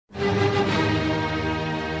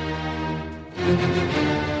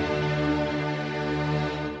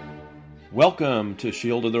Welcome to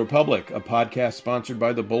Shield of the Republic, a podcast sponsored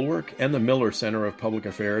by the Bulwark and the Miller Center of Public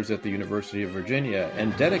Affairs at the University of Virginia,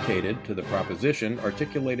 and dedicated to the proposition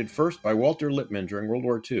articulated first by Walter Lippmann during World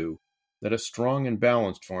War II, that a strong and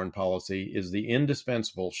balanced foreign policy is the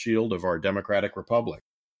indispensable shield of our democratic republic.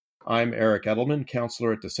 I'm Eric Edelman,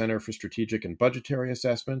 counselor at the Center for Strategic and Budgetary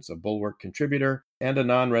Assessments, a Bulwark contributor, and a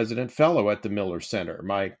non-resident fellow at the Miller Center.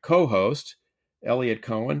 My co-host, Elliot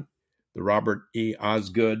Cohen, the Robert E.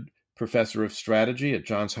 Osgood Professor of Strategy at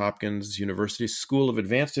Johns Hopkins University School of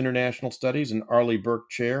Advanced International Studies and Arleigh Burke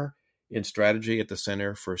Chair in Strategy at the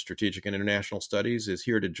Center for Strategic and International Studies, is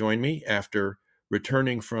here to join me after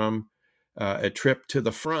returning from a trip to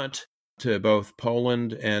the front to both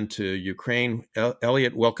Poland and to Ukraine.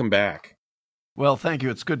 Elliot, welcome back. Well, thank you.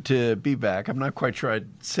 It's good to be back. I'm not quite sure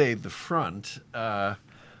I'd say the front,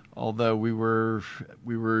 although we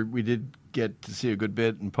did get to see a good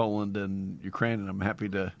bit in Poland and Ukraine, and I'm happy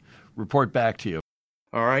to report back to you.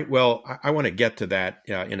 All right. Well, I want to get to that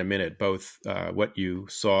in a minute, both what you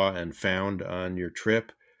saw and found on your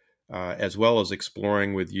trip, as well as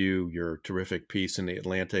exploring with you your terrific piece in The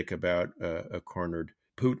Atlantic about a cornered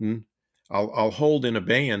Putin. I'll hold in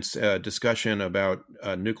abeyance a discussion about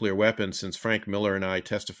nuclear weapons, since Frank Miller and I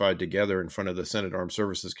testified together in front of the Senate Armed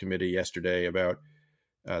Services Committee yesterday about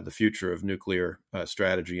the future of nuclear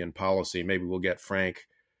strategy and policy. Maybe we'll get Frank,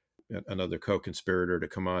 another co-conspirator, to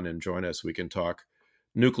come on and join us. We can talk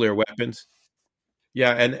nuclear weapons.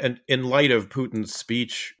 Yeah, and in light of Putin's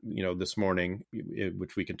speech, this morning,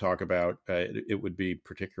 which we can talk about, it would be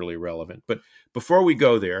particularly relevant. But before we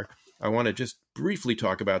go there, I want to just briefly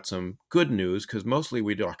talk about some good news, because mostly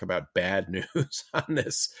we talk about bad news on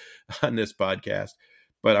this podcast.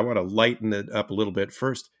 But I want to lighten it up a little bit.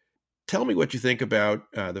 First, tell me what you think about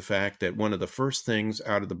the fact that one of the first things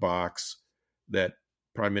out of the box that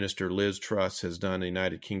Prime Minister Liz Truss has done in the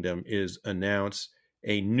United Kingdom is announce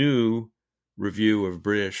a new review of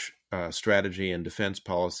British strategy and defense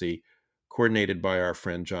policy coordinated by our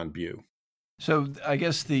friend John Bew. So I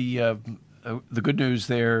guess the good news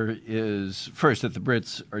there is, first, that the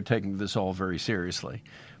Brits are taking this all very seriously.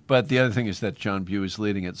 But the other thing is that John Bew is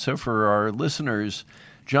leading it. So for our listeners,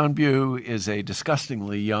 John Bew is a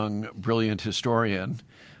disgustingly young, brilliant historian.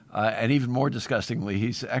 And even more disgustingly,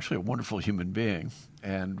 he's actually a wonderful human being.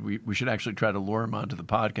 And we should actually try to lure him onto the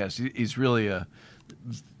podcast. He's really a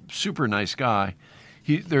super nice guy.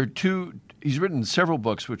 He's written several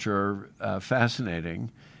books which are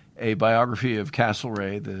fascinating. A biography of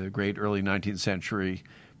Castlereagh, the great early 19th century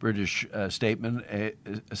British statesman,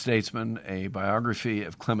 a biography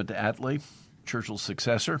of Clement Attlee, Churchill's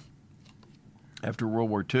successor after World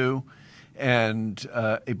War II, and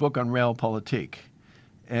a book on realpolitik.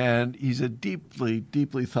 And he's a deeply,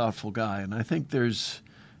 deeply thoughtful guy. And I think there's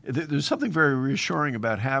something very reassuring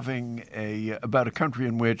about having about a country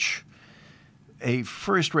in which a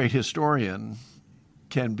first-rate historian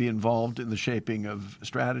can be involved in the shaping of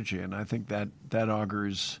strategy. And I think that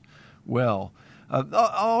augurs well. I'll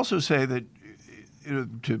also say that,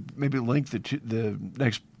 to maybe link the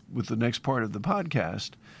next part of the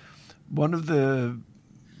podcast, one of the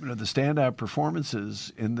standout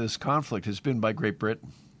performances in this conflict has been by Great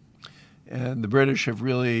Britain. And the British have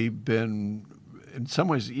really been, in some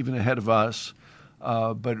ways, even ahead of us,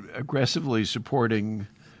 but aggressively supporting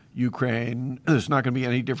Ukraine. There's not going to be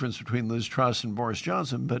any difference between Liz Truss and Boris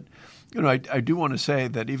Johnson. But, I do want to say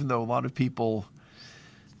that even though a lot of people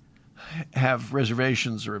have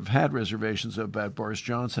reservations or have had reservations about Boris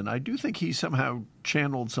Johnson, I do think he somehow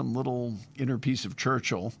channeled some little inner piece of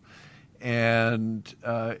Churchill. And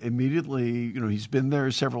immediately, he's been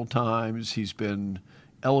there several times. He's been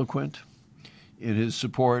eloquent in his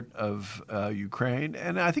support of Ukraine.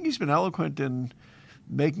 And I think he's been eloquent in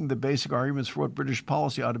making the basic arguments for what British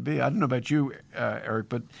policy ought to be. I don't know about you, Eric,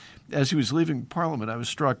 but as he was leaving Parliament, I was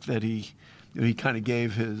struck that he kind of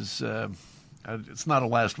gave his it's not a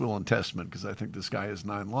last will and testament, because I think this guy has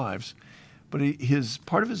 9 lives, but his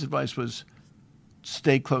part of his advice was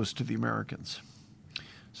stay close to the Americans.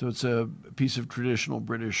 So it's a piece of traditional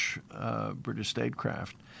British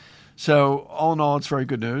statecraft. So all in all, it's very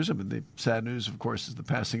good news. I mean, the sad news, of course, is the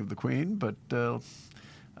passing of the Queen, but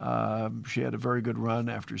she had a very good run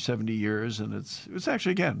after 70 years, and it's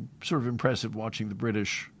actually, again, sort of impressive watching the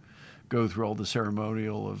British go through all the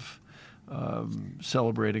ceremonial of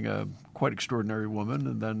celebrating a quite extraordinary woman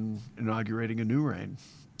and then inaugurating a new reign.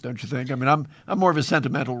 Don't you think? I mean, I'm more of a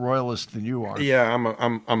sentimental royalist than you are. Yeah,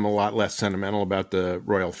 I'm a lot less sentimental about the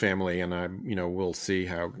royal family, and we'll see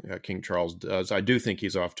how King Charles does. I do think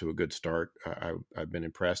he's off to a good start. I've been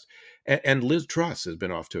impressed, and Liz Truss has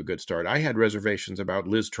been off to a good start. I had reservations about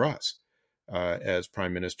Liz Truss as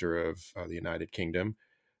Prime Minister of the United Kingdom.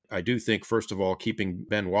 I do think, first of all, keeping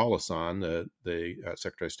Ben Wallace on, the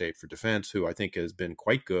Secretary of State for Defense, who I think has been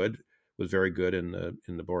quite good, was very good in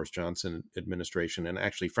the Boris Johnson administration, and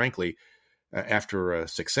actually, frankly, after a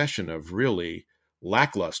succession of really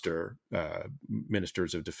lackluster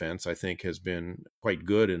ministers of defense, I think has been quite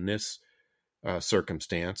good in this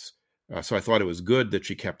circumstance. So I thought it was good that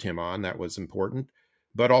she kept him on. That was important.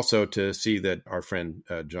 But also to see that our friend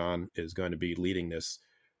John is going to be leading this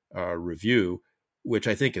review, which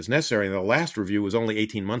I think is necessary. The last review was only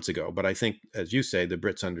 18 months ago. But I think, as you say, the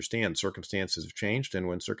Brits understand circumstances have changed. And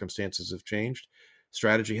when circumstances have changed,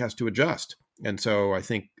 strategy has to adjust. And so I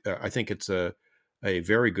think it's a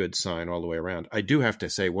very good sign all the way around. I do have to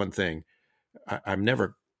say one thing. I'm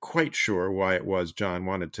never quite sure why it was John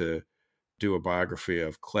wanted to do a biography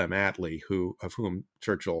of Clem Attlee, of whom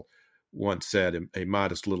Churchill once said, a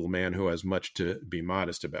modest little man who has much to be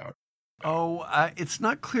modest about. Oh, it's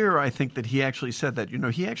not clear, I think, that he actually said that.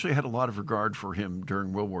 He actually had a lot of regard for him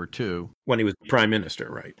during World War II. When he was prime minister,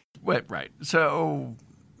 right? Right. So,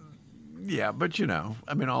 yeah, but,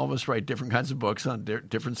 I mean, all of us write different kinds of books on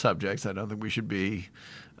different subjects. I don't think we should be,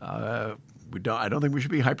 I don't think we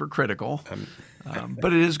should be hypercritical.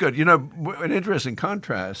 But it is good. An interesting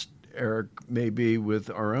contrast, Eric, may be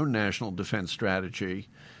with our own national defense strategy,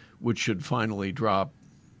 which should finally drop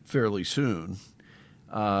fairly soon.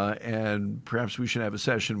 And perhaps we should have a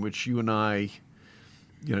session in which you and I,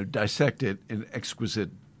 dissect it in exquisite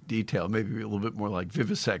detail, maybe a little bit more like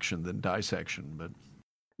vivisection than dissection. But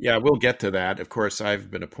yeah, we'll get to that. Of course,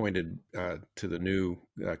 I've been appointed to the new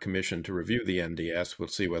commission to review the NDS. We'll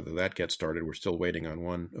see whether that gets started. We're still waiting on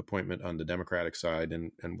one appointment on the Democratic side,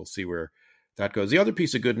 and we'll see where that goes. The other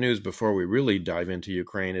piece of good news before we really dive into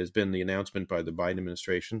Ukraine has been the announcement by the Biden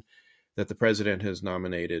administration that the president has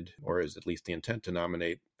nominated, or is at least the intent to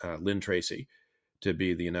nominate, Lynn Tracy to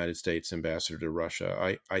be the United States ambassador to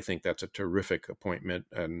Russia. I think that's a terrific appointment,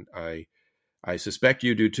 and I suspect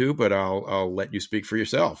you do too, but I'll let you speak for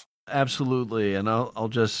yourself. Absolutely, and I'll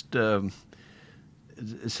just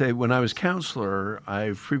say when I was counselor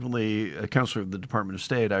of the Department of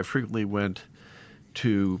State, I frequently went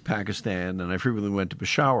to Pakistan and I frequently went to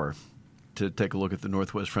Peshawar to take a look at the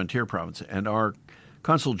Northwest Frontier Province, and our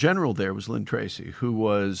Consul General there was Lynn Tracy, who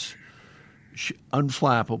was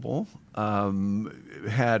unflappable,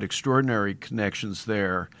 had extraordinary connections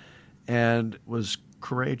there, and was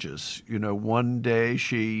courageous. One day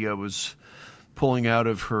she was pulling out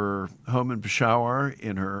of her home in Peshawar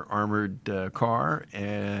in her armored car,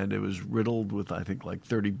 and it was riddled with, I think, like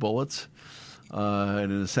 30 bullets in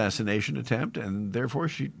an assassination attempt, and therefore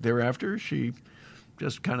thereafter she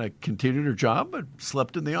just kind of continued her job but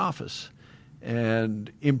slept in the office.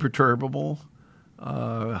 And imperturbable,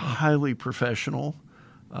 highly professional.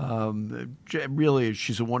 Really,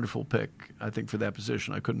 she's a wonderful pick, I think, for that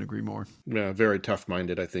position. I couldn't agree more. Yeah, very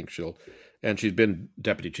tough-minded. I think she's been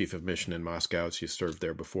deputy chief of mission in Moscow. She's served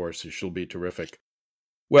there before, so she'll be terrific.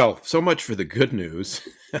 Well, so much for the good news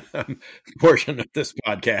portion of this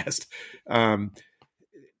podcast.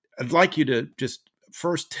 I'd like you to just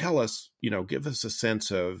first tell us, give us a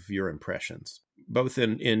sense of your impressions, both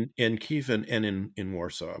in Kyiv and in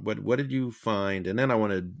Warsaw. What did you find? And then I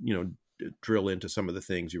want to, drill into some of the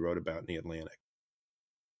things you wrote about in the Atlantic.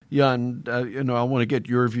 Yeah, and I want to get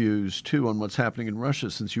your views too on what's happening in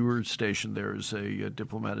Russia, since you were stationed there as a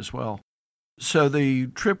diplomat as well. So the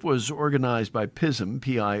trip was organized by PISM,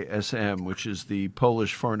 P-I-S-M, which is the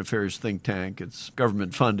Polish Foreign Affairs think tank. It's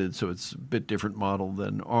government funded, so it's a bit different model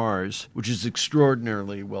than ours, which is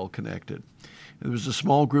extraordinarily well connected. There was a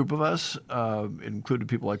small group of us. It included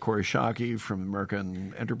people like Corey Shockey from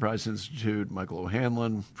American Enterprise Institute, Michael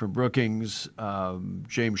O'Hanlon from Brookings,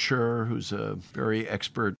 James Schur, who's a very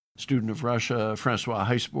expert student of Russia, Francois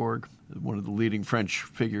Heisborg, one of the leading French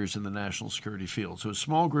figures in the national security field. So a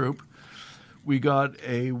small group. We got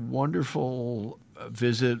a wonderful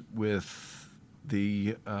visit with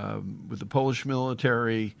the Polish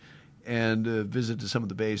military and a visit to some of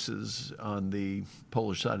the bases on the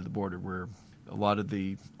Polish side of the border where a lot of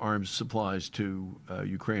the arms supplies to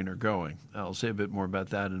Ukraine are going. I'll say a bit more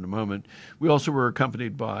about that in a moment. We also were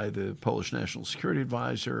accompanied by the Polish National Security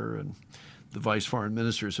Advisor and the Vice Foreign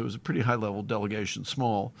Minister, so it was a pretty high-level delegation,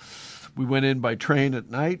 small. We went in by train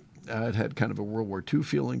at night. It had kind of a World War II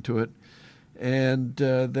feeling to it. And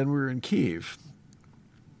then we were in Kyiv.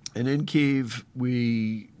 And in Kyiv,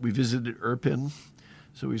 we visited Irpin.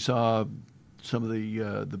 So we saw some of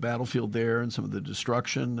the battlefield there and some of the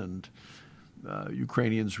destruction and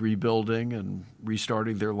Ukrainians rebuilding and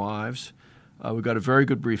restarting their lives. We got a very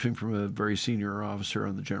good briefing from a very senior officer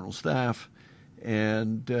on the general staff.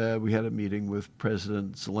 And we had a meeting with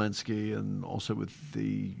President Zelensky and also with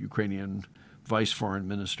the Ukrainian vice foreign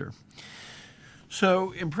minister.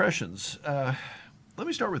 So, impressions. Let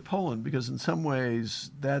me start with Poland, because in some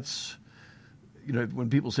ways that's, when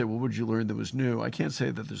people say, well, what did you learn that was new? I can't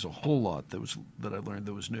say that there's a whole lot that I learned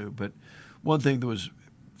that was new. But one thing that was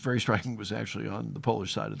very striking was actually on the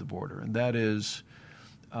Polish side of the border. And that is,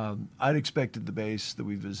 I'd expected the base that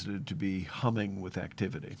we visited to be humming with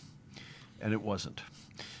activity. And it wasn't.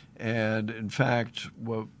 And in fact,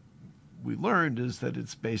 what we learned is that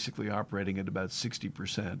it's basically operating at about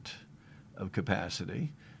 60% of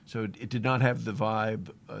capacity. So it did not have the vibe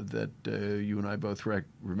that you and I both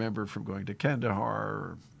remember from going to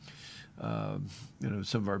Kandahar or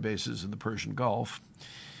some of our bases in the Persian Gulf.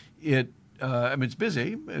 It's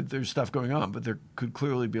busy. There's stuff going on, but there could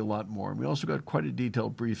clearly be a lot more. And we also got quite a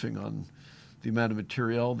detailed briefing on the amount of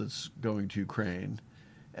material that's going to Ukraine.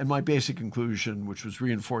 And my basic conclusion, which was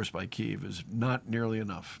reinforced by Kyiv, is not nearly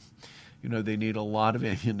enough. They need a lot of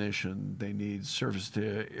ammunition. They need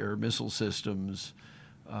surface-to-air missile systems.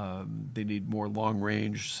 They need more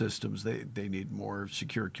long-range systems. They need more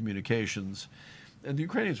secure communications. And the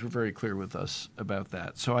Ukrainians were very clear with us about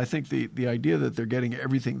that. So I think the idea that they're getting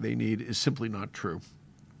everything they need is simply not true.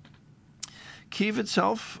 Kyiv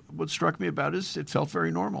itself, what struck me about is it felt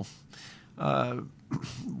very normal. A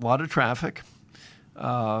lot of traffic.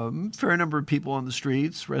 Fair number of people on the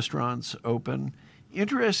streets, restaurants open.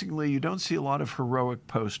 Interestingly, you don't see a lot of heroic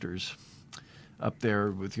posters up there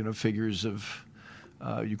with, figures of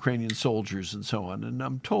Ukrainian soldiers and so on. And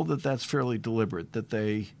I'm told that that's fairly deliberate, that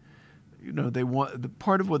they want, the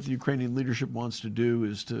part of what the Ukrainian leadership wants to do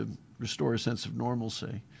is to restore a sense of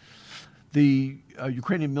normalcy. The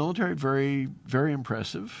Ukrainian military, very, very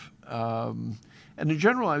impressive. And in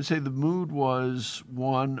general, I would say the mood was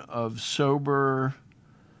one of sober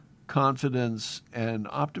confidence and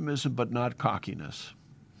optimism, but not cockiness.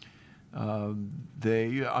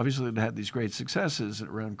 They obviously had these great successes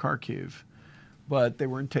around Kharkiv, but they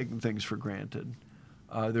weren't taking things for granted.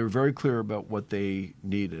 They were very clear about what they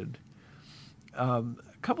needed. A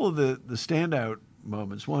couple of the standout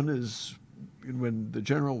moments. One is when the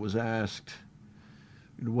general was asked,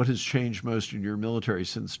 what has changed most in your military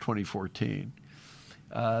since 2014?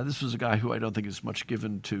 This was a guy who I don't think is much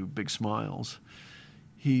given to big smiles.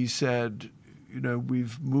 He said,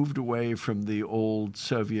 we've moved away from the old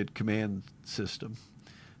Soviet command system.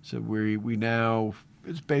 So we now,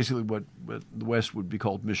 it's basically what the West would be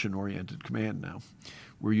called mission-oriented command now,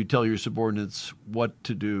 where you tell your subordinates what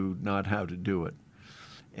to do, not how to do it.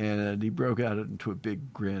 And he broke out into a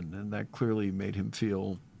big grin, and that clearly made him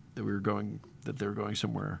feel that they were going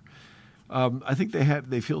somewhere. I think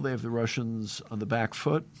they feel they have the Russians on the back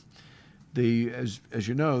foot. As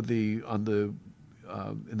you know, in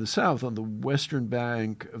the south, on the western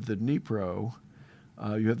bank of the Dnipro,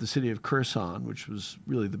 you have the city of Kherson, which was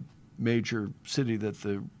really the major city that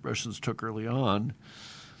the Russians took early on.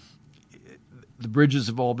 The bridges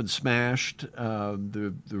have all been smashed.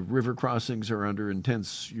 The river crossings are under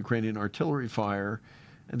intense Ukrainian artillery fire,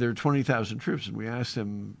 and there are 20,000 troops. And we asked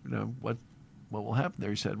him, what will happen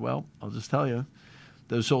there? He said, well, I'll just tell you,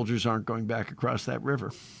 those soldiers aren't going back across that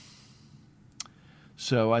river.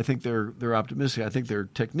 So I think they're optimistic. I think their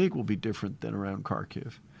technique will be different than around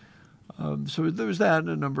Kharkiv. So there was that and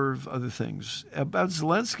a number of other things. About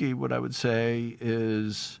Zelensky, what I would say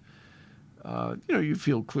is,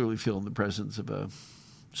 you clearly feel in the presence of a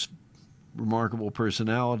remarkable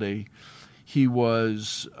personality. He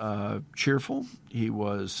was cheerful. He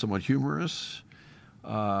was somewhat humorous.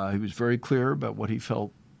 He was very clear about what he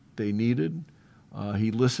felt they needed. He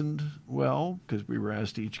listened well, because we were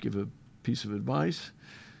asked to each give a piece of advice.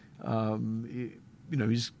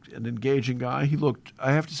 He's an engaging guy.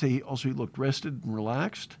 I have to say, he looked rested and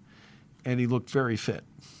relaxed, and he looked very fit.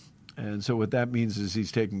 And so what that means is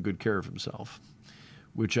he's taking good care of himself,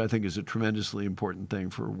 which I think is a tremendously important thing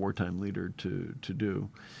for a wartime leader to do.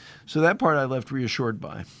 So that part I left reassured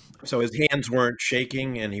by. So his hands weren't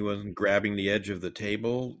shaking, and he wasn't grabbing the edge of the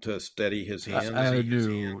table to steady his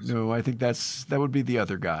hands? No, I think that would be the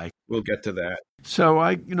other guy. We'll get to that. So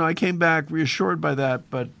I came back reassured by that,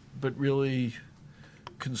 but really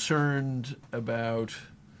concerned about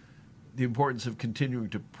the importance of continuing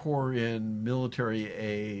to pour in military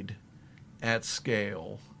aid at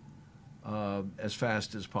scale as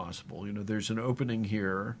fast as possible. There's an opening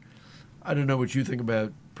here. I don't know what you think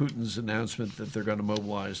about Putin's announcement that they're going to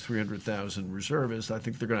mobilize 300,000 reservists. I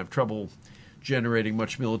think they're going to have trouble generating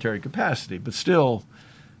much military capacity, but still,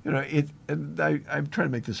 And I'm trying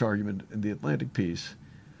to make this argument in the Atlantic piece.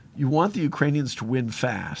 You want the Ukrainians to win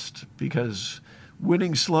fast because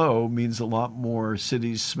winning slow means a lot more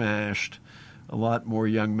cities smashed, a lot more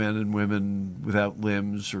young men and women without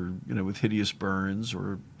limbs or with hideous burns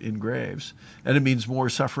or in graves, and it means more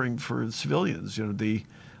suffering for civilians.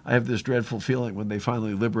 I have this dreadful feeling when they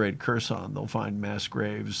finally liberate Kherson, they'll find mass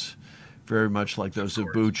graves very much like those of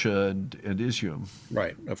Bucha and Izium.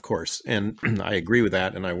 Right, of course, and I agree with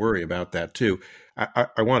that, and I worry about that too.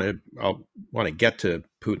 I want to get to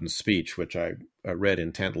Putin's speech, which I read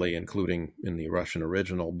intently, including in the Russian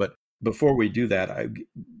original. But before we do that,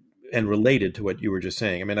 and related to what you were just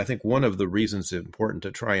saying, I think one of the reasons it's important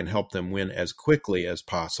to try and help them win as quickly as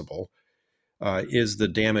possible is the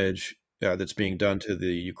damage that's being done to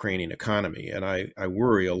the Ukrainian economy, and I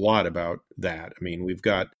worry a lot about that. We've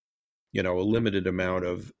got a limited amount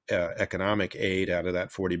of economic aid out of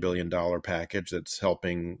that $40 billion package that's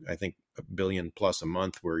helping, I think, $1 billion plus a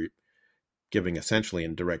month. We're giving essentially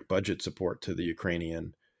in direct budget support to the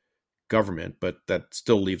Ukrainian government, but that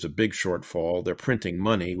still leaves a big shortfall. They're printing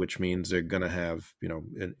money, which means they're going to have,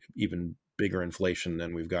 an even bigger inflation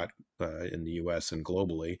than we've got in the U.S. and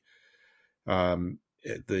globally.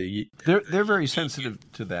 They're very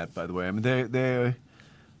sensitive to that, by the way. They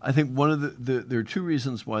I think one of there are two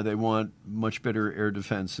reasons why they want much better air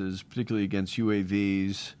defenses, particularly against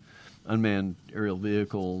UAVs, unmanned aerial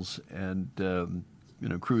vehicles, and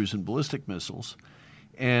cruise and ballistic missiles.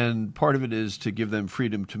 And part of it is to give them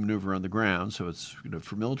freedom to maneuver on the ground, so it's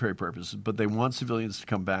for military purposes. But they want civilians to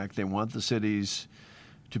come back. They want the cities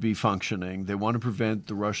to be functioning. They want to prevent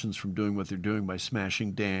the Russians from doing what they're doing by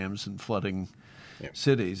smashing dams and flooding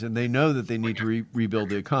cities, and they know that they need to rebuild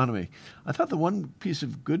the economy. I thought the one piece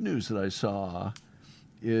of good news that I saw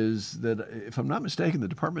is that, if I'm not mistaken, the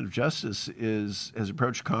Department of Justice has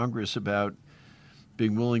approached Congress about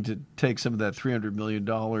being willing to take some of that $300 million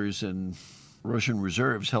in Russian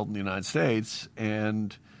reserves held in the United States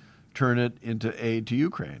and turn it into aid to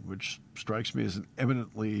Ukraine, which strikes me as an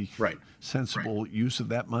eminently sensible use of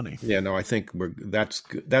that money. Yeah, no, I think that's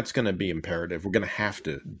going to be imperative. We're going to have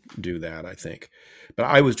to do that, I think. But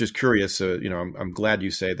I was just curious. I'm glad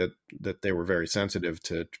you say that they were very sensitive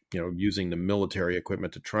to using the military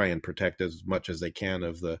equipment to try and protect as much as they can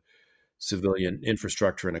of the civilian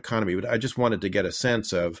infrastructure and economy. But I just wanted to get a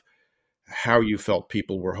sense of how you felt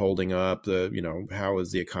people were holding up, how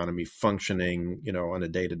is the economy functioning, on a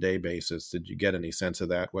day-to-day basis. Did you get any sense of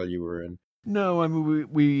that while you were in? No,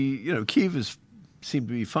 we Kyiv seemed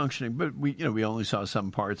to be functioning, but we only saw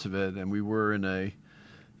some parts of it, and we were in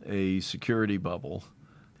a security bubble.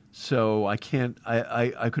 So I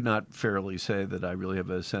could not fairly say that I really have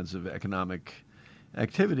a sense of economic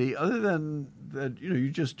activity, other than that, you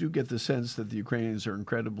just do get the sense that the Ukrainians are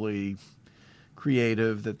incredibly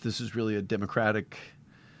creative, that this is really a democratic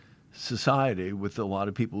society with a lot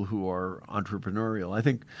of people who are entrepreneurial. I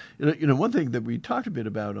think, one thing that we talked a bit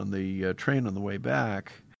about on the train on the way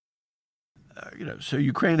back, so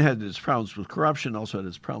Ukraine had its problems with corruption, also had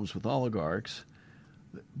its problems with oligarchs,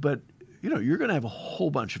 but, you're going to have a whole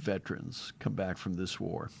bunch of veterans come back from this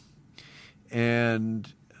war.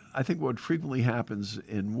 And I think what frequently happens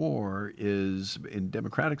in war is, in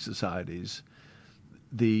democratic societies,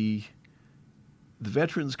 the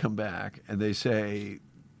veterans come back and they say,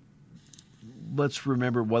 let's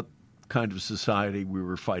remember what kind of society we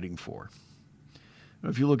were fighting for.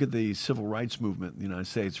 If you look at the civil rights movement in the United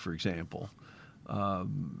States, for example,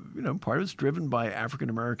 part of it's driven by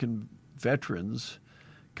African-American veterans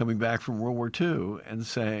coming back from World War II and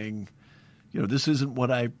saying, this isn't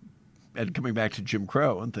what and coming back to Jim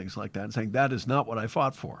Crow and things like that, and saying that is not what I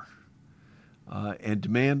fought for, and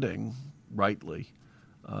demanding, rightly,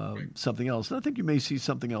 something else. And I think you may see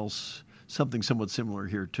something somewhat similar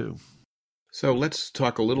here too. So let's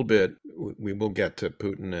talk a little bit. We will get to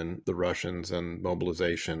Putin and the Russians and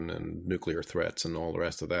mobilization and nuclear threats and all the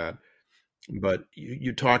rest of that. But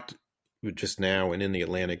you talked just now and in the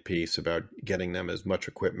Atlantic piece about getting them as much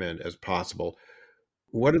equipment as possible.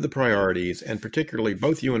 What are the priorities? And particularly,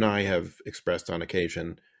 both you and I have expressed on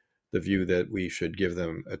occasion the view that we should give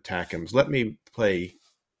them ATACMS. Let me play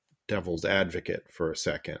devil's advocate for a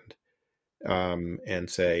second and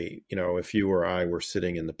say, if you or I were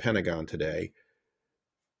sitting in the Pentagon today,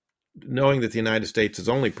 knowing that the United States has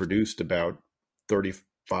only produced about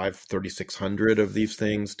 3,600 of these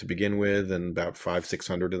things to begin with, and about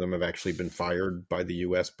 500-600 of them have actually been fired by the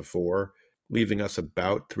U.S. before. leaving us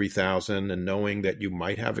about 3,000, and knowing that you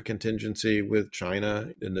might have a contingency with China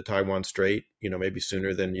in the Taiwan Strait, maybe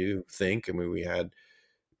sooner than you think. I mean, we had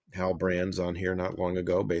Hal Brands on here not long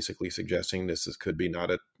ago, basically suggesting could be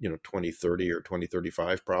not a 2030 or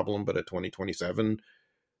 2035 problem, but a 2027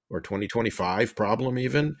 or 2025 problem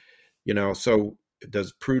even. So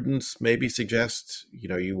does prudence maybe suggest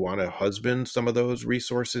you want to husband some of those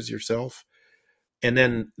resources yourself? And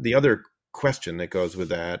then the other question that goes with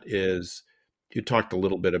that is, you talked a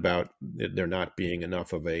little bit about there not being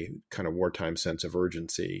enough of a kind of wartime sense of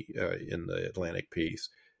urgency in the Atlantic piece,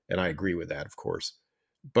 and I agree with that, of course.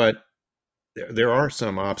 But there are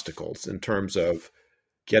some obstacles in terms of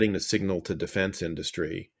getting the signal to defense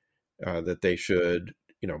industry that they should,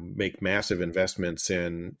 make massive investments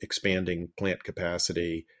in expanding plant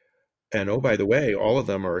capacity. And oh, by the way, all of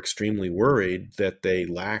them are extremely worried that they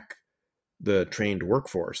lack the trained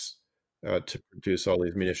workforce to produce all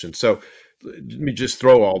these munitions. So let me just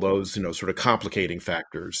throw all those, sort of complicating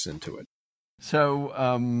factors into it.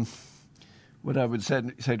 So what I would say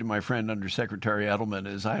to my friend Undersecretary Edelman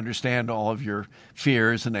is, I understand all of your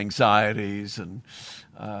fears and anxieties and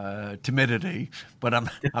timidity, but I'm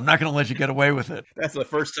not going to let you get away with it. That's the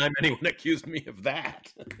first time anyone accused me of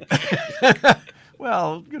that.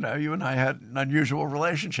 Well, you and I had an unusual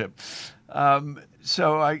relationship.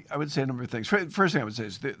 So I would say a number of things. First thing I would say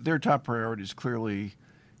is their top priority is clearly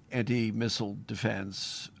anti-missile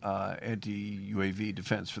defense, anti-UAV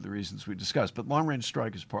defense for the reasons we discussed, but long-range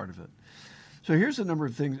strike is part of it. So here's a number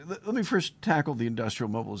of things. Let me first tackle the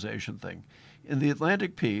industrial mobilization thing. In the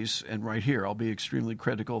Atlantic piece, and right here, I'll be extremely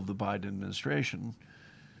critical of the Biden administration.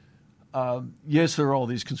 Yes, there are all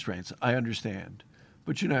these constraints. I understand.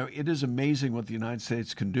 But, it is amazing what the United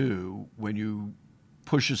States can do when you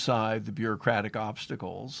push aside the bureaucratic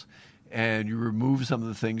obstacles and you remove some of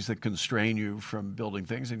the things that constrain you from building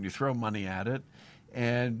things, and you throw money at it,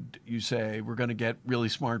 and you say, we're going to get really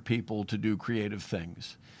smart people to do creative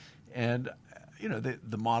things. And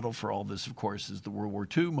the model for all this, of course, is the World War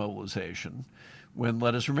II mobilization, when,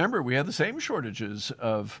 let us remember, we had the same shortages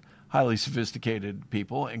of highly sophisticated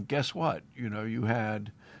people. And guess what? You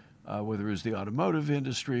had, whether it was the automotive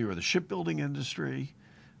industry or the shipbuilding industry,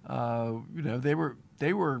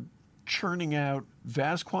 they were churning out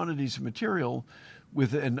vast quantities of material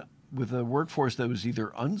with a workforce that was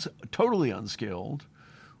either totally unskilled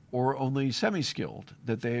or only semi-skilled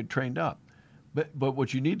that they had trained up. But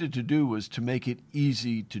what you needed to do was to make it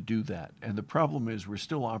easy to do that. And the problem is we're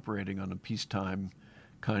still operating on a peacetime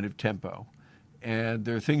kind of tempo. And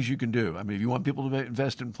there are things you can do. I mean, if you want people to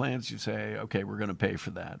invest in plants, you say, okay, we're going to pay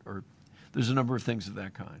for that. Or there's a number of things of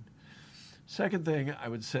that kind. Second thing I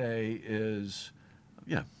would say is,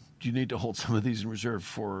 do you need to hold some of these in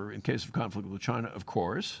reserve in case of conflict with China? Of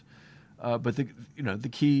course. But the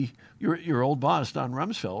key, your old boss, Don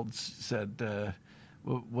Rumsfeld, said,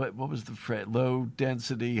 what was the phrase? Low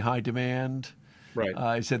density, high demand. Right.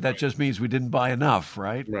 I said that just means we didn't buy enough,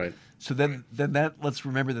 right? Right. So then let's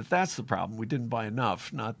remember that that's the problem. We didn't buy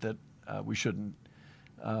enough, not that we shouldn't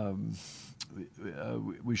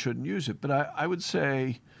use it. But I would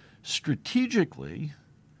say strategically,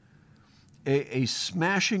 a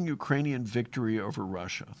smashing Ukrainian victory over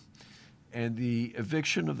Russia and the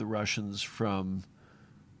eviction of the Russians from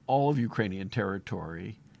all of Ukrainian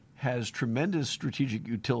territory has tremendous strategic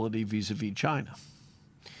utility vis-a-vis China.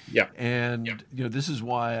 Yeah. And, this is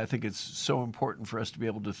why I think it's so important for us to be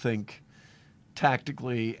able to think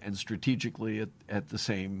tactically and strategically at the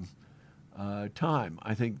same time.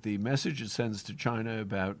 I think the message it sends to China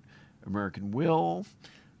about American will,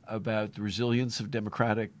 about the resilience of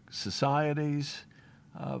democratic societies,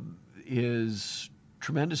 is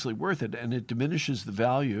tremendously worth it. And it diminishes the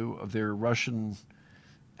value of their Russian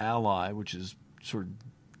ally, which is sort of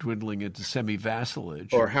dwindling into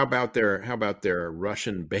semi-vassalage. Or how about their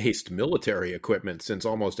Russian-based military equipment, since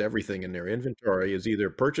almost everything in their inventory is either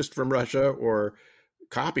purchased from Russia or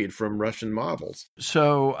copied from Russian models.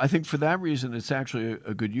 So I think for that reason, it's actually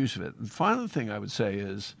a good use of it. And the final thing I would say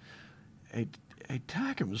is a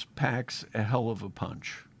TACMS packs a hell of a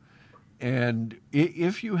punch. And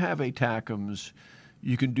if you have a TACMS,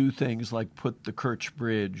 you can do things like put the Kerch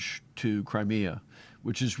Bridge to Crimea,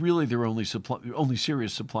 which is really their only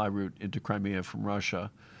serious supply route into Crimea from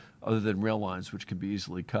Russia, other than rail lines, which can be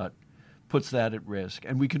easily cut, puts that at risk.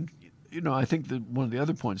 And we can, I think that one of the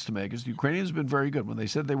other points to make is the Ukrainians have been very good. When they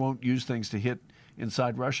said they won't use things to hit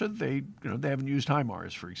inside Russia, they haven't used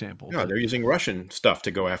HIMARS, for example. No, they're using Russian stuff to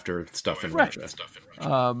go after stuff in Russia.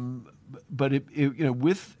 But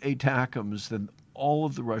with ATACMS, then all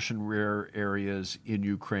of the Russian rare areas in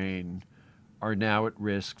Ukraine are now at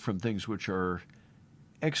risk from things which are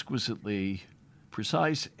exquisitely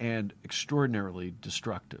precise and extraordinarily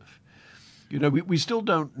destructive. We still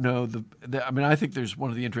don't know I mean, I think there's one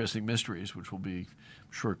of the interesting mysteries, which will be,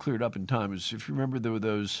 I'm sure, cleared up in time, is if you remember there were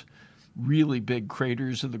those really big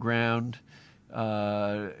craters in the ground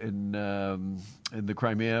in the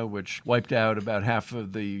Crimea, which wiped out about half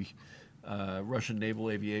of the Russian naval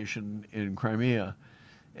aviation in Crimea.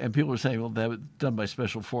 And people were saying, well, that was done by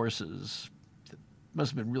special forces. It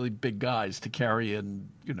must have been really big guys to carry in,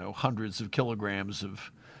 hundreds of kilograms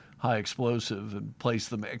of high explosive and place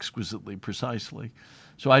them exquisitely precisely.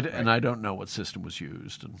 So and I don't know what system was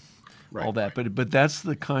used and all that, but that's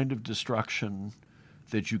the kind of destruction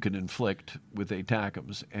that you can inflict with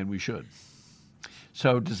ATACMS, and we should.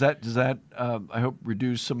 So does that I hope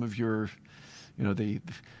reduce some of your,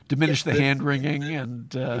 diminish the hand wringing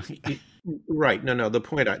and. Right. No. The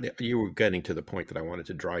point you were getting to the point that I wanted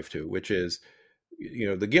to drive to, which is,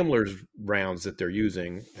 the Gimler's rounds that they're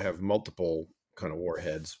using have multiple kind of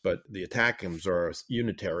warheads, but the ATACMS are a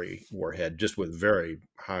unitary warhead just with very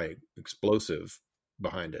high explosive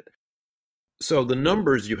behind it. So the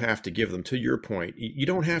numbers you have to give them, to your point, you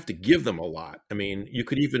don't have to give them a lot. I mean, you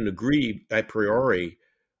could even agree a priori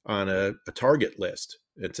on a target list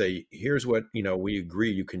and say, here's what, we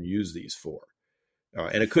agree you can use these for.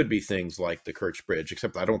 And it could be things like the Kerch Bridge,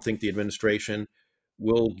 except I don't think the administration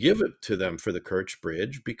will give it to them for the Kerch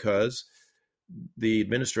Bridge because the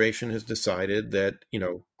administration has decided that,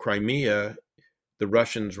 Crimea, the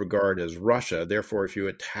Russians regard as Russia. Therefore, if you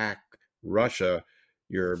attack Russia,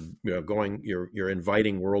 you're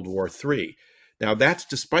inviting World War III. Now, that's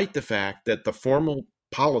despite the fact that the formal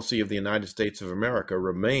policy of the United States of America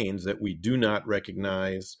remains that we do not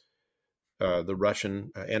recognize the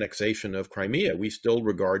Russian annexation of Crimea. We still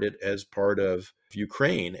regard it as part of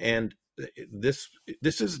Ukraine. And this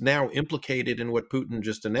is now implicated in what Putin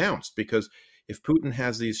just announced, because if Putin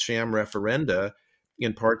has these sham referenda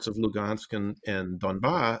in parts of Lugansk and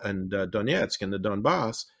Donbass and Donetsk and the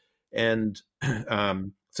Donbass, and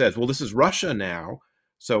says, well, this is Russia now,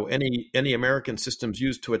 so any American systems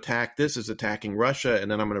used to attack this is attacking Russia, and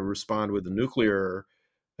then I'm going to respond with a nuclear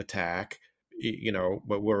attack,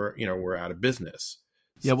 but we're out of business.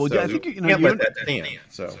 Yeah, well, I think can't let that stand.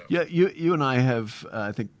 So yeah, you and I have,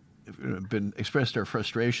 I think, been expressed our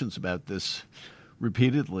frustrations about this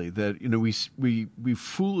repeatedly. That we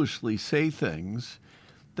foolishly say things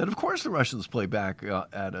that, of course, the Russians play back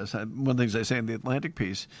at us. One of the things I say in the Atlantic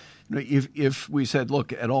piece, if we said,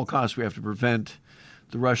 look, at all costs we have to prevent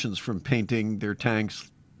the Russians from painting their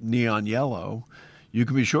tanks neon yellow, you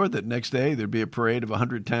can be sure that next day there'd be a parade of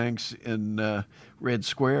 100 tanks in Red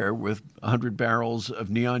Square with 100 barrels of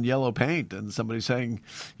neon yellow paint, and somebody saying,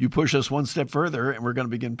 you push us one step further and we're going to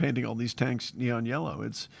begin painting all these tanks neon yellow.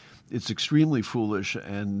 It's extremely foolish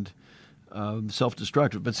and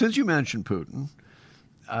self-destructive. But since you mentioned Putin,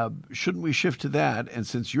 shouldn't we shift to that? And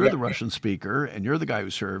since you're the Russian speaker and you're the guy who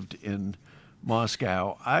served in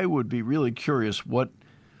Moscow, I would be really curious, what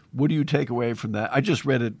do you take away from that? I just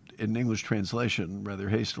read it in English translation rather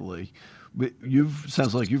hastily.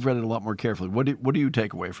 Sounds like you've read it a lot more carefully. What do you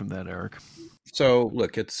take away from that, Eric? So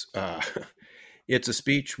look, it's a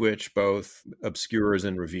speech which both obscures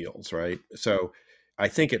and reveals, right? So I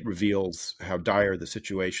think it reveals how dire the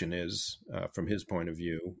situation is from his point of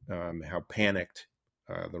view, how panicked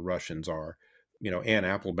the Russians are. Ann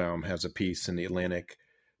Applebaum has a piece in the Atlantic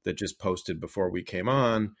that just posted before we came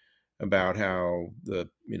on about how the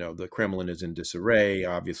Kremlin is in disarray,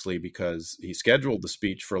 obviously, because he scheduled the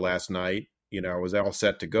speech for last night, was all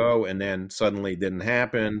set to go, and then suddenly didn't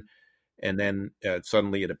happen. And then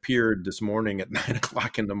suddenly it appeared this morning at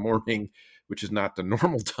 9:00 in the morning, which is not the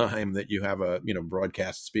normal time that you have a,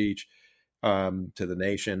 broadcast speech to the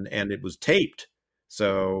nation, and it was taped.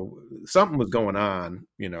 So something was going on,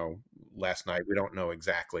 last night. We don't know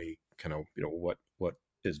exactly what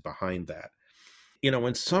is behind that.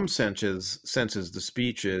 In some senses, the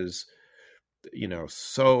speech is,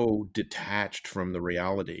 so detached from the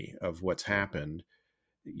reality of what's happened,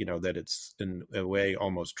 that it's in a way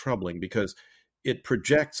almost troubling, because it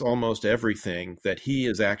projects almost everything that he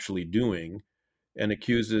is actually doing and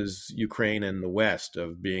accuses Ukraine and the West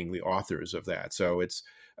of being the authors of that. So it's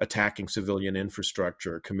attacking civilian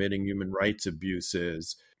infrastructure, committing human rights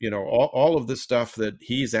abuses, all of the stuff that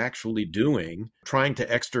he's actually doing, trying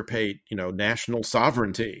to extirpate, national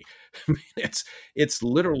sovereignty. I mean, it's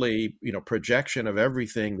literally, projection of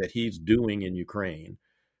everything that he's doing in Ukraine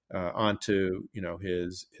onto,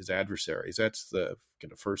 his adversaries. That's the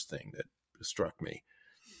first thing that struck me.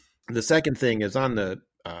 The second thing is on the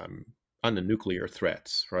on the nuclear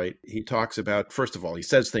threats, right? He talks about, first of all, he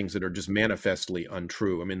says things that are just manifestly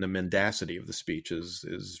untrue. I mean, the mendacity of the speech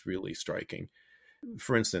is really striking.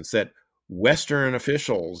 For instance, that Western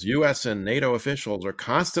officials, US and NATO officials, are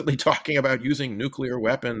constantly talking about using nuclear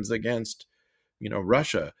weapons against,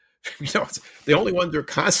 Russia. The only one they're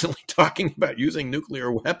constantly talking about using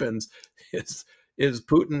nuclear weapons is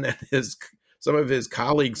Putin and some of his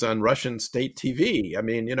colleagues on Russian state TV. I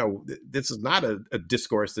mean, this is not a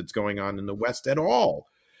discourse that's going on in the West at all.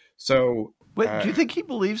 So, But do you think he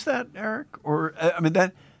believes that, Eric? Or I mean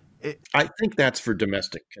that I think that's for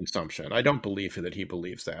domestic consumption. I don't believe that he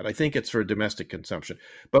believes that. I think it's for domestic consumption.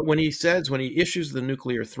 But when he issues the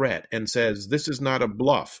nuclear threat and says, this is not a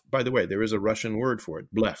bluff, by the way, there is a Russian word for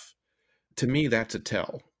it, bluff. To me, that's a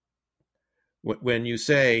tell. When you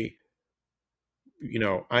say,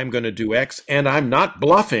 I'm going to do X and I'm not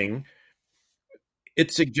bluffing,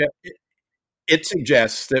 it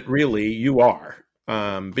suggests that really you are.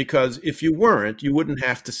 Because if you weren't, you wouldn't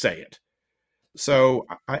have to say it. So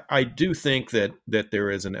I do think that there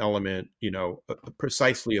is an element,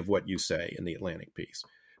 precisely of what you say in the Atlantic piece,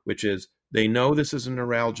 which is they know this is a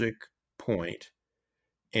neuralgic point,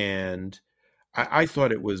 and I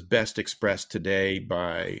thought it was best expressed today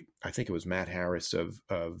by, I think it was Matt Harris of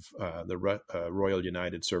the Royal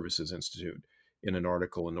United Services Institute in an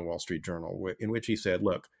article in the Wall Street Journal, in which he said,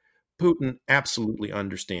 look, Putin absolutely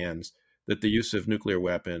understands that the use of nuclear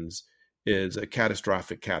weapons is a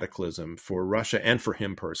catastrophic cataclysm for Russia and for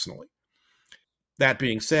him personally. That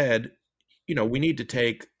being said, we need to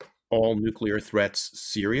take all nuclear threats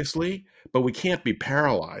seriously, but we can't be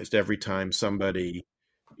paralyzed every time somebody,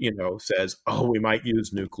 says, oh, we might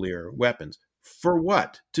use nuclear weapons. For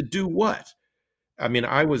what? To do what? I mean,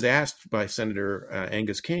 I was asked by Senator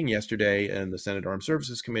Angus King yesterday in the Senate Armed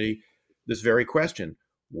Services Committee this very question.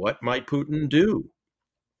 What might Putin do?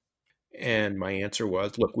 And my answer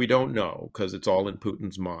was, look, we don't know because it's all in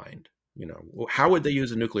Putin's mind. How would they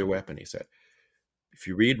use a nuclear weapon? He said, if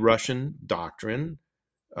you read Russian doctrine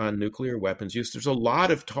on nuclear weapons use, there's a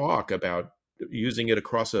lot of talk about using it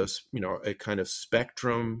across a kind of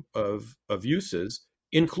spectrum of uses,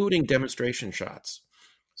 including demonstration shots.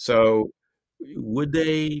 So would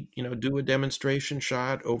they, do a demonstration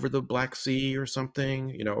shot over the Black Sea or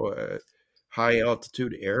something, a high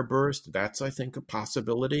altitude airburst? That's, I think, a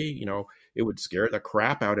possibility. It would scare the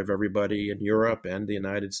crap out of everybody in Europe and the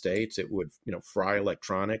United States. It would, fry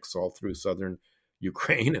electronics all through southern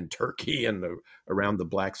Ukraine and Turkey and around the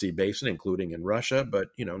Black Sea basin, including in Russia. But,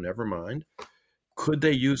 never mind. Could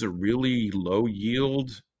they use a really low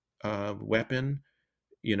yield weapon,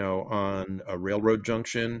 on a railroad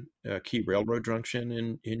junction, a key railroad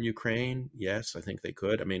junction in Ukraine? Yes, I think they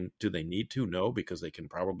could. I mean, do they need to? No, because they can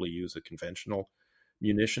probably use a conventional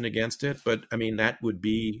munition against it. But I mean, that would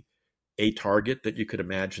be a target that you could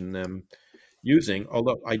imagine them using.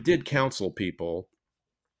 Although I did counsel people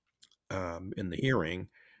in the hearing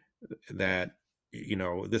that,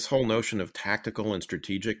 this whole notion of tactical and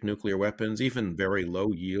strategic nuclear weapons, even very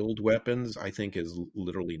low yield weapons, I think is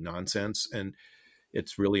literally nonsense. And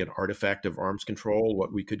it's really an artifact of arms control.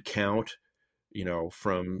 What we could count,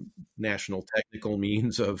 from national technical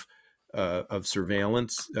means of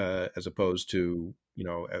surveillance, as opposed to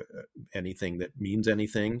anything that means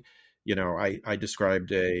anything. I described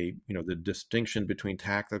the distinction between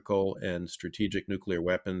tactical and strategic nuclear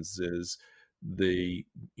weapons is the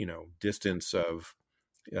distance of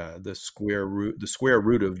the square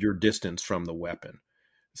root of your distance from the weapon.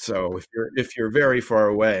 So if you're very far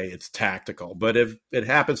away, it's tactical. But if it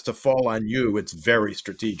happens to fall on you, it's very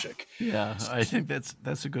strategic. Yeah, I think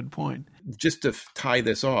that's a good point. Just to tie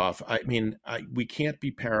this off, I mean, we can't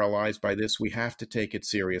be paralyzed by this. We have to take it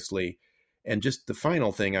seriously. And just the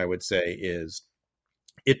final thing I would say is,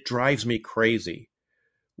 it drives me crazy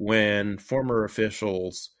when former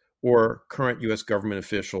officials or current U.S. government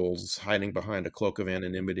officials hiding behind a cloak of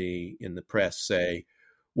anonymity in the press say,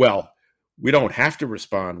 well, we don't have to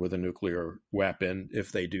respond with a nuclear weapon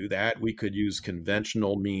if they do that. We could use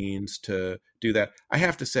conventional means to do that. I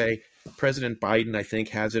have to say, President Biden, I think,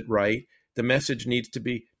 has it right. The message needs to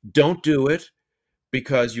be, don't do it,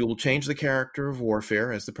 because you will change the character of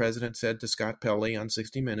warfare, as the president said to Scott Pelley on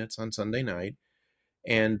 60 Minutes on Sunday night,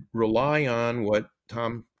 and rely on what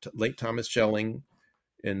late Thomas Schelling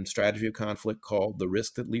in Strategy of Conflict called the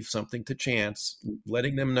risk that leaves something to chance,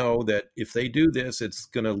 letting them know that if they do this, it's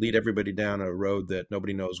going to lead everybody down a road that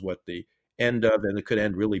nobody knows what the end of, and it could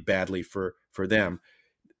end really badly for them.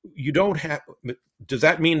 You don't have. Does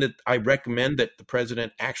that mean that I recommend that the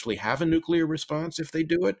president actually have a nuclear response if they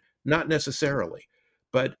do it? Not necessarily,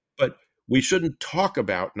 but we shouldn't talk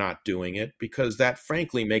about not doing it, because that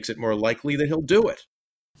frankly makes it more likely that he'll do it.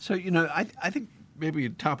 So, I think maybe a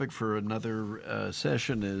topic for another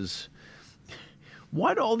session is,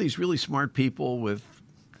 why do all these really smart people with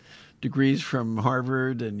degrees from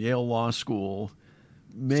Harvard and Yale Law School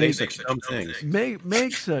say such dumb things?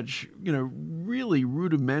 Make such, really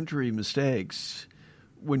rudimentary mistakes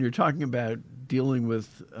when you're talking about dealing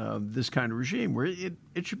with this kind of regime, where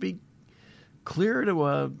it should be clear to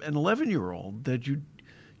an 11-year-old that you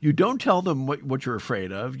don't tell them what you're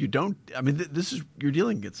afraid of. You don't. I mean,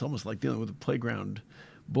 it's almost like dealing with a playground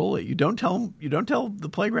bully. You don't tell the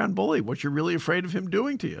playground bully what you're really afraid of him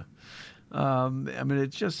doing to you. I mean,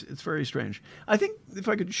 it's very strange. I think if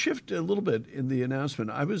I could shift a little bit in the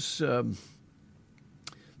announcement, the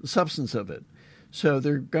substance of it. So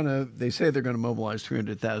they say they're gonna mobilize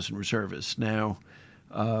 300,000 reservists. Now,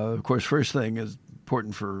 of course, first thing is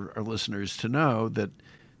important for our listeners to know that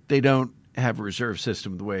they don't have a reserve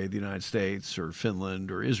system the way the United States or Finland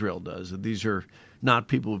or Israel does. These are not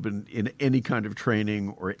people who've been in any kind of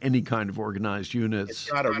training or any kind of organized units.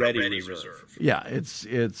 It's not a ready reserve. Yeah,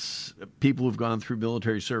 it's people who've gone through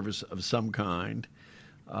military service of some kind,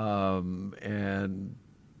 and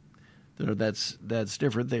that's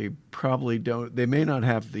different. They probably don't. They may not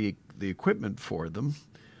have the equipment for them.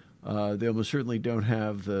 They almost certainly don't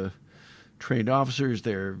have the trained officers.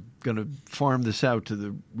 They're going to farm this out to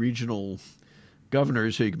the regional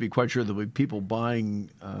governors, so you can be quite sure there'll be people buying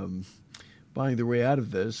their way out of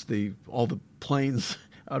this. All the planes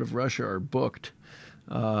out of Russia are booked.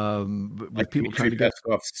 With people trying to get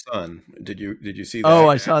Peskov's son. Did you see that? Oh,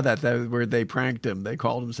 I saw that where they pranked him. They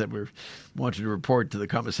called him, said we wanted to report to the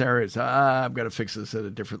commissariat. So, I've got to fix this at a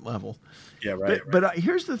different level. Yeah, right. But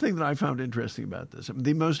here's the thing that I found interesting about this. I mean,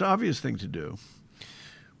 the most obvious thing to do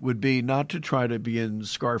would be not to try to begin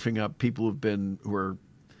scarfing up people who are,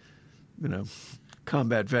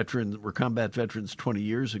 combat veterans 20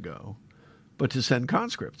 years ago, but to send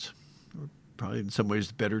conscripts, probably in some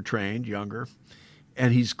ways better trained, younger.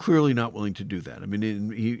 And he's clearly not willing to do that. I mean,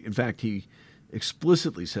 in fact, he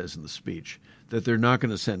explicitly says in the speech that they're not going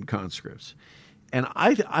to send conscripts. And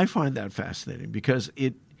I find that fascinating, because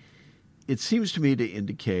it seems to me to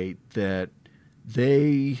indicate that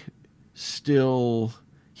he still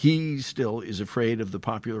is afraid of the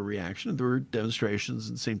popular reaction. There were demonstrations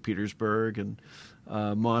in St. Petersburg and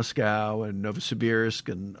Moscow and Novosibirsk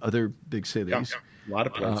and other big cities. Yeah, a lot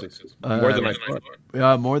of places. More than I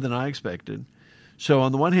thought. More than I expected. So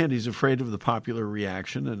on the one hand, he's afraid of the popular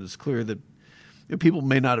reaction, and it's clear that people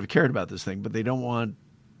may not have cared about this thing, but they don't want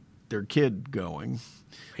their kid going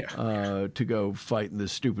to go fight in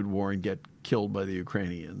this stupid war and get killed by the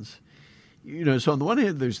Ukrainians. So on the one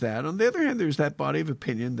hand, there's that. On the other hand, there's that body of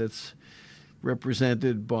opinion that's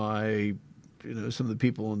represented by, some of the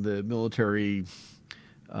people in the military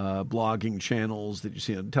blogging channels that you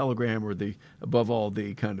see on Telegram, or above all,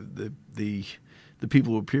 the kind of the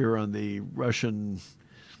people who appear on the Russian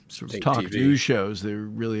sort of talk TV news shows. They're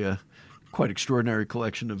really a quite extraordinary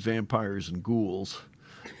collection of vampires and ghouls.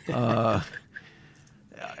 And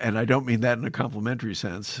I don't mean that in a complimentary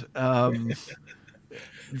sense.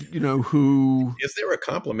 Who... Is there a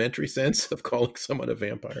complimentary sense of calling someone a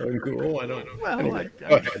vampire and ghoul? I don't know. Well, anyway,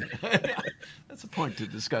 that's a point to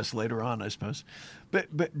discuss later on, I suppose. But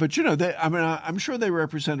I'm sure they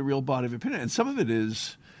represent a real body of opinion. And some of it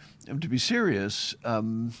is, to be serious,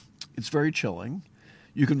 it's very chilling.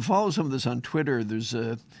 You can follow some of this on Twitter. There's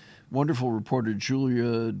a wonderful reporter,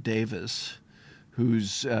 Julia Davis,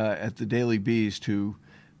 who's at the Daily Beast, who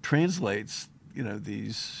translates,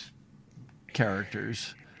 these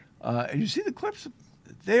characters. And you see the clips.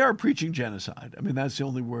 They are preaching genocide. I mean, that's the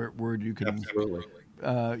only word you can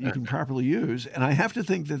properly use. And I have to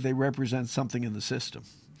think that they represent something in the system.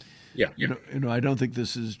 Yeah. I don't think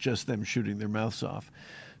this is just them shooting their mouths off.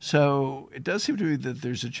 So it does seem to me that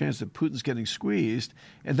there's a chance that Putin's getting squeezed.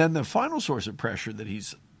 And then the final source of pressure that he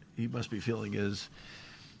must be feeling is,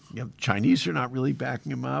 Chinese are not really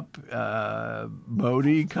backing him up.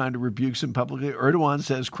 Modi kind of rebukes him publicly. Erdogan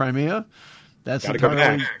says Crimea, that's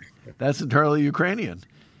entirely Ukrainian.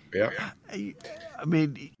 Yeah. I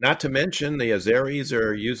mean, not to mention the Azeris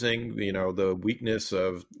are using, the weakness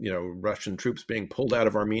of, Russian troops being pulled out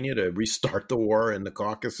of Armenia to restart the war in the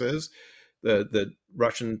Caucasus. The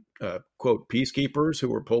Russian, quote, peacekeepers who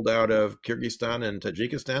were pulled out of Kyrgyzstan and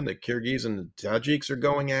Tajikistan, the Kyrgyz and the Tajiks are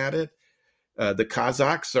going at it. The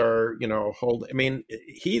Kazakhs are,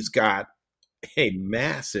 he's got a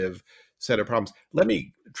massive set of problems. Let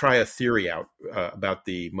me try a theory out about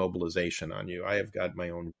the mobilization on you. I have got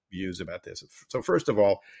my own views about this. So first of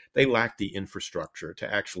all, they lack the infrastructure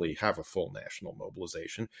to actually have a full national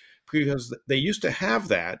mobilization, because they used to have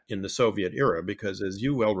that in the Soviet era, because as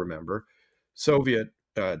you well remember, Soviet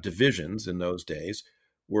divisions in those days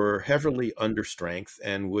were heavily under strength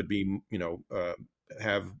and would be,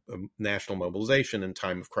 have a national mobilization in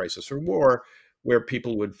time of crisis or war, where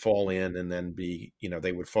people would fall in and then be,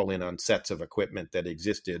 they would fall in on sets of equipment that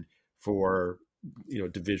existed for,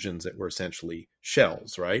 divisions that were essentially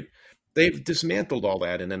shells, right? They've dismantled all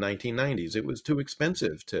that in the 1990s. It was too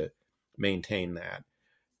expensive to maintain that.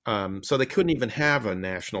 So they couldn't even have a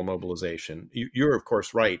national mobilization. You're, of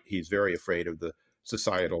course, right. He's very afraid of the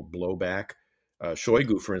societal blowback.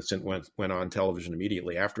 Shoigu, for instance, went on television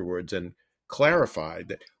immediately afterwards and clarified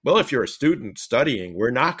that, well, if you're a student studying,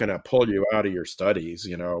 we're not going to pull you out of your studies.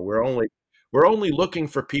 We're only looking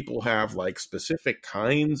for people who have like specific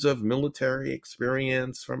kinds of military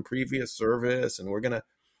experience from previous service, and we're going to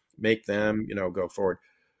make them, go forward.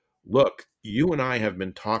 Look, you and I have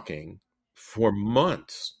been talking for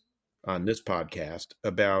months on this podcast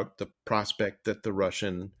about the prospect that the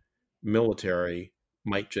Russian military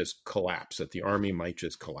might just collapse, that the army might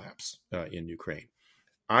just collapse in Ukraine.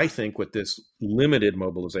 I think what this limited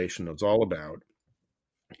mobilization is all about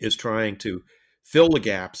is trying to fill the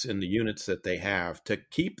gaps in the units that they have to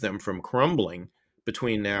keep them from crumbling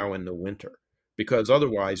between now and the winter, because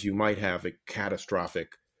otherwise you might have a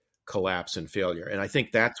catastrophic collapse and failure. And I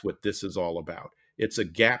think that's what this is all about. It's a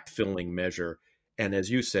gap-filling measure. And as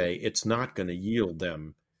you say, it's not going to yield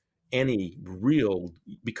them any real,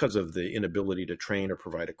 because of the inability to train or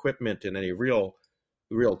provide equipment in any real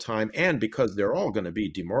time, and because they're all going to be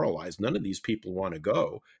demoralized. None of these people want to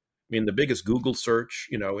go. I mean, the biggest Google search,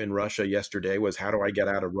 in Russia yesterday was, how do I get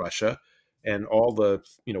out of Russia? And all the,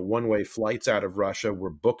 one-way flights out of Russia were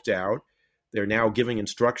booked out. They're now giving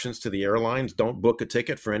instructions to the airlines: don't book a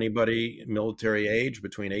ticket for anybody military age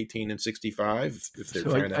between 18 and 65. If they're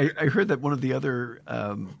so I heard that one of the other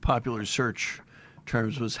popular search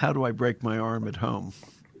terms was, how do I break my arm at home?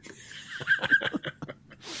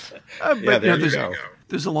 But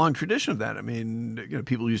there's a long tradition of that. I mean,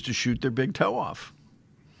 people used to shoot their big toe off.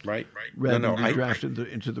 Right. Rather than be drafted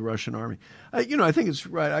into the Russian army. I think it's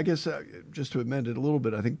right. I guess just to amend it a little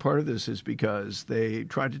bit, I think part of this is because they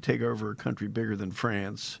tried to take over a country bigger than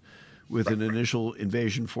France with an initial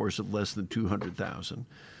invasion force of less than 200,000,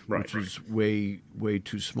 which is way, way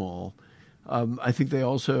too small. I think they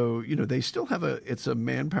also, they still have it's a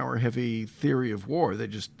manpower heavy theory of war. They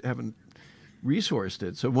just haven't resourced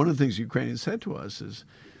it. So one of the things Ukrainians said to us is,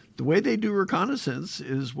 the way they do reconnaissance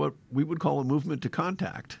is what we would call a movement to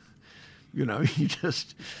contact. You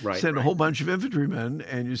just send a whole bunch of infantrymen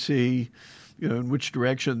and you see, in which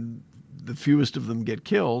direction the fewest of them get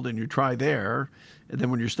killed, and you try there. And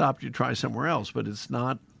then when you're stopped, you try somewhere else. But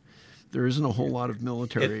there isn't a whole lot of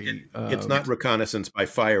military. It's not reconnaissance by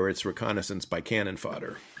fire. It's reconnaissance by cannon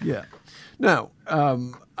fodder. Yeah. Now,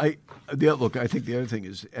 I think the other thing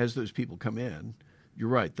is, as those people come in, you're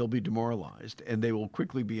right, they'll be demoralized, and they will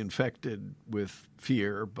quickly be infected with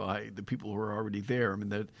fear by the people who are already there. I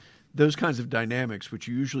mean, those kinds of dynamics, which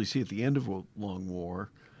you usually see at the end of a long war,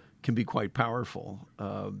 can be quite powerful.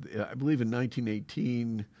 I believe in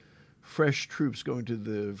 1918, fresh troops going to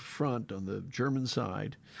the front on the German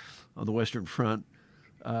side, on the Western Front,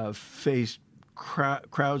 faced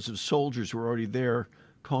crowds of soldiers who were already there,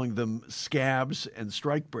 calling them scabs and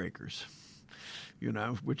strikebreakers,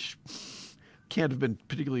 which can't have been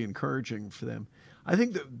particularly encouraging for them. I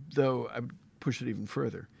think that, though, I would push it even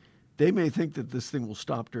further. They may think that this thing will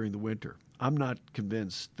stop during the winter. I'm not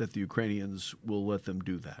convinced that the Ukrainians will let them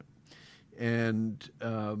do that. And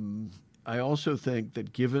I also think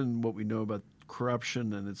that, given what we know about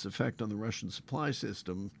corruption and its effect on the Russian supply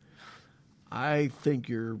system, I think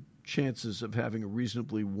your chances of having a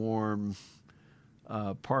reasonably warm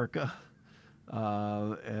parka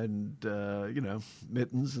and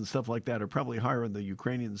mittens and stuff like that are probably higher on the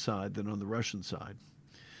Ukrainian side than on the Russian side.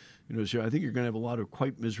 So I think you're going to have a lot of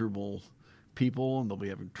quite miserable people, and they'll be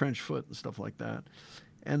having trench foot and stuff like that.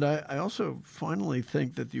 And I also finally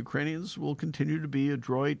think that the Ukrainians will continue to be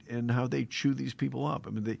adroit in how they chew these people up.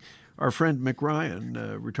 I mean, our friend Mick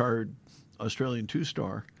Ryan, retired Australian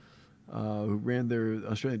two-star, who ran their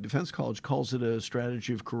Australian Defence College, calls it a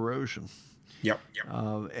strategy of corrosion. Yep.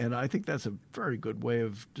 And I think that's a very good way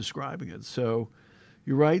of describing it. So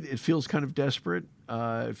you're right. It feels kind of desperate.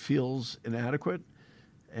 It feels inadequate.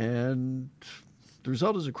 And the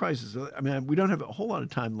result is a crisis. I mean, we don't have a whole lot of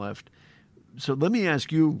time left. So let me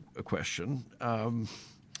ask you a question.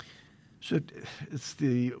 So it's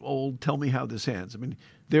the old "tell me how this ends." I mean,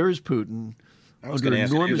 there is Putin I was going under to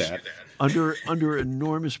ask you enormous that. under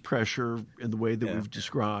enormous pressure in the way that Yeah. we've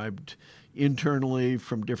described, internally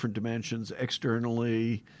from different dimensions,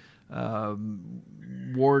 externally,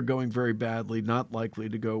 war going very badly, not likely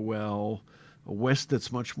to go well. A West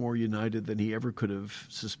that's much more united than he ever could have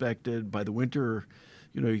suspected. By the winter,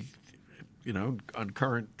 you know, on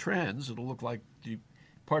current trends, it'll look like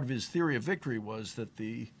part of his theory of victory was that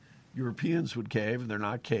the Europeans would cave, and they're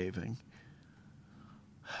not caving.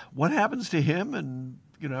 What happens to him, and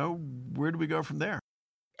where do we go from there?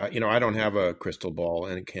 I don't have a crystal ball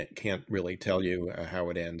and can't really tell you how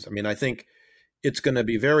it ends. I mean, I think it's going to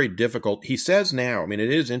be very difficult. He says now, I mean,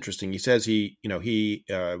 it is interesting. He says he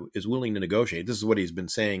is willing to negotiate. This is what he's been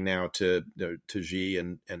saying now to Xi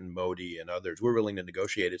and Modi and others. We're willing to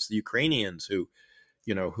negotiate. It's the Ukrainians who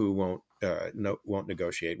won't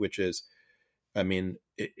negotiate. Which is, I mean,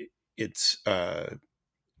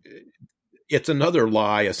 it's another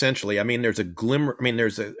lie, essentially. I mean, there's a glimmer. I mean,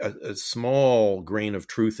 there's a small grain of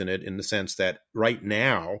truth in it, in the sense that right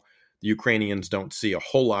now the Ukrainians don't see a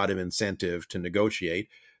whole lot of incentive to negotiate.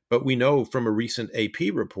 But we know from a recent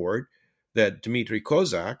AP report that Dmitry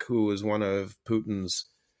Kozak, who is one of Putin's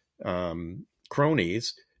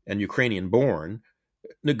cronies and Ukrainian-born,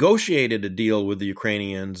 negotiated a deal with the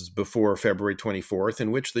Ukrainians before February 24th, in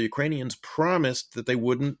which the Ukrainians promised that they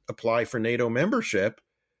wouldn't apply for NATO membership,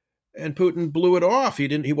 and Putin blew it off.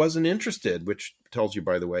 He wasn't interested, which tells you,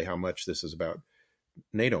 by the way, how much this is about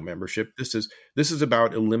NATO membership. This is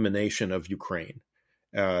about elimination of Ukraine.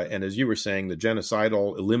 And as you were saying, the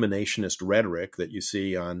genocidal eliminationist rhetoric that you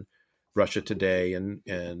see on Russia Today and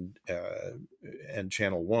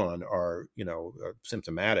Channel One are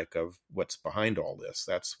symptomatic of what's behind all this.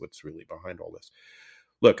 That's what's really behind all this.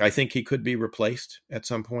 Look, I think he could be replaced at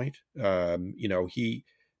some point. There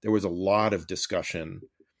was a lot of discussion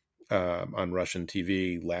on Russian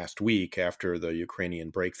TV last week after the Ukrainian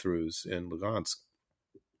breakthroughs in Lugansk.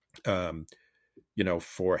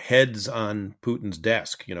 For heads on Putin's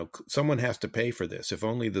desk, someone has to pay for this. If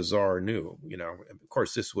only the Tsar knew. Of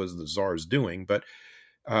course, this was the Tsar's doing. But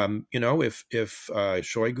if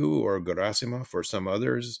Shoigu or Gerasimov or some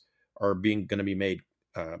others are going to be made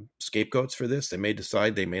scapegoats for this, they may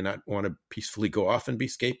decide they may not want to peacefully go off and be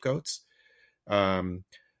scapegoats.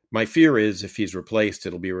 My fear is if he's replaced,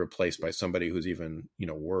 it'll be replaced by somebody who's even,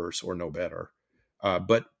 worse or no better.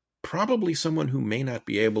 But probably someone who may not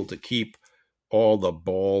be able to keep all the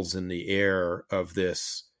balls in the air of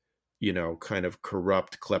this, kind of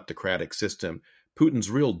corrupt kleptocratic system. Putin's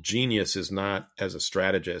real genius is not as a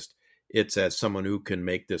strategist. It's as someone who can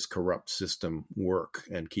make this corrupt system work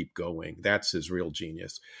and keep going. That's his real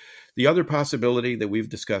genius. The other possibility that we've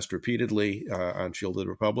discussed repeatedly on Shielded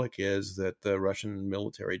Republic is that the Russian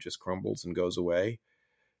military just crumbles and goes away.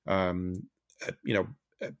 Putin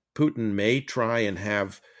may try and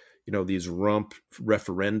have, these rump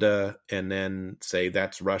referenda and then say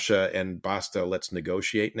that's Russia and basta, let's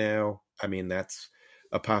negotiate now. I mean, that's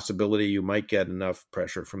a possibility. You might get enough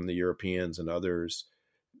pressure from the Europeans and others,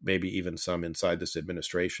 maybe even some inside this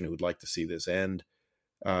administration who would like to see this end.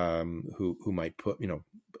 Who might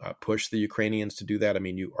push the Ukrainians to do that. I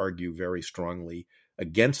mean, you argue very strongly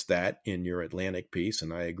against that in your Atlantic piece,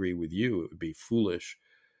 and I agree with you. It would be foolish,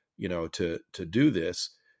 to do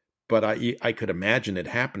this. But I could imagine it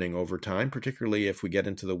happening over time, particularly if we get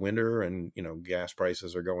into the winter and gas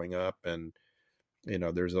prices are going up and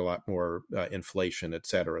there's a lot more inflation, et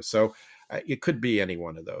cetera. So it could be any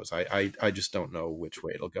one of those. I just don't know which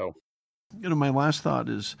way it'll go. My last thought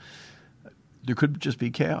is, there could just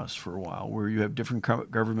be chaos for a while where you have different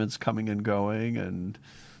governments coming and going and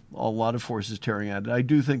a lot of forces tearing at it. I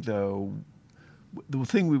do think, though, the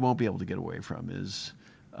thing we won't be able to get away from is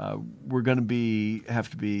we're going to have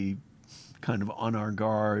to be kind of on our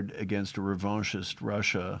guard against a revanchist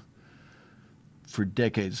Russia for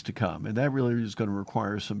decades to come. And that really is going to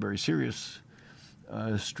require some very serious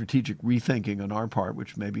strategic rethinking on our part,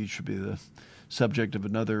 which maybe should be the subject of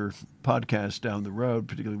another podcast down the road,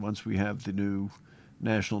 particularly once we have the new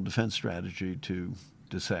national defense strategy to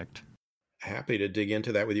dissect. Happy to dig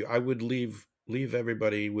into that with you. I would leave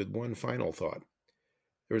everybody with one final thought.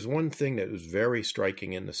 There was one thing that was very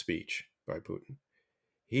striking in the speech by Putin.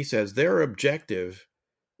 He says their objective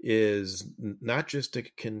is not just to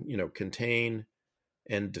contain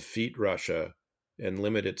and defeat Russia and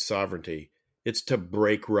limit its sovereignty. It's to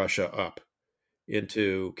break Russia up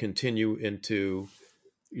into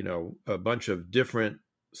a bunch of different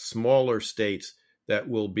smaller states that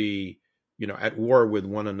will be at war with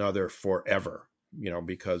one another forever,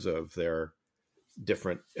 because of their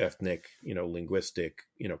different ethnic, linguistic,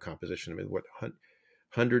 composition. I mean,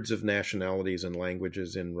 hundreds of nationalities and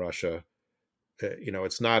languages in Russia.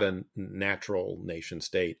 It's not a natural nation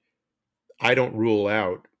state. I don't rule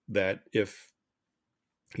out that if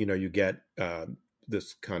you get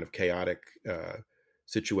this kind of chaotic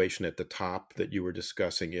situation at the top that you were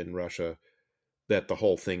discussing in Russia, that the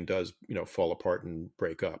whole thing does fall apart and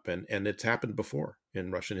break up, and it's happened before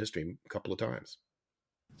in Russian history a couple of times.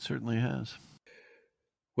 It certainly has.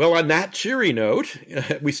 Well, on that cheery note,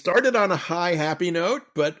 we started on a high, happy note,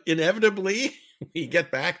 but inevitably we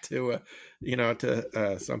get back to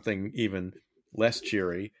something even less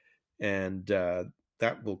cheery, and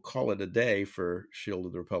that will call it a day for Shield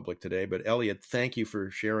of the Republic today. But Elliot, thank you for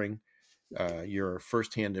sharing your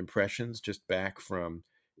firsthand impressions, just back from,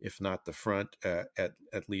 if not the front, at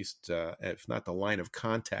least, if not the line of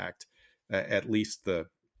contact, at least the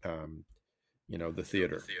the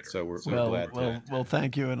theater. So we're glad. Well,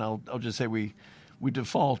 thank you, and I'll just say we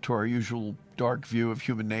default to our usual dark view of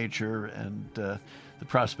human nature and the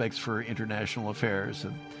prospects for international affairs,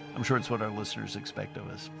 and I'm sure it's what our listeners expect of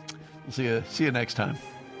us. We'll see you next time.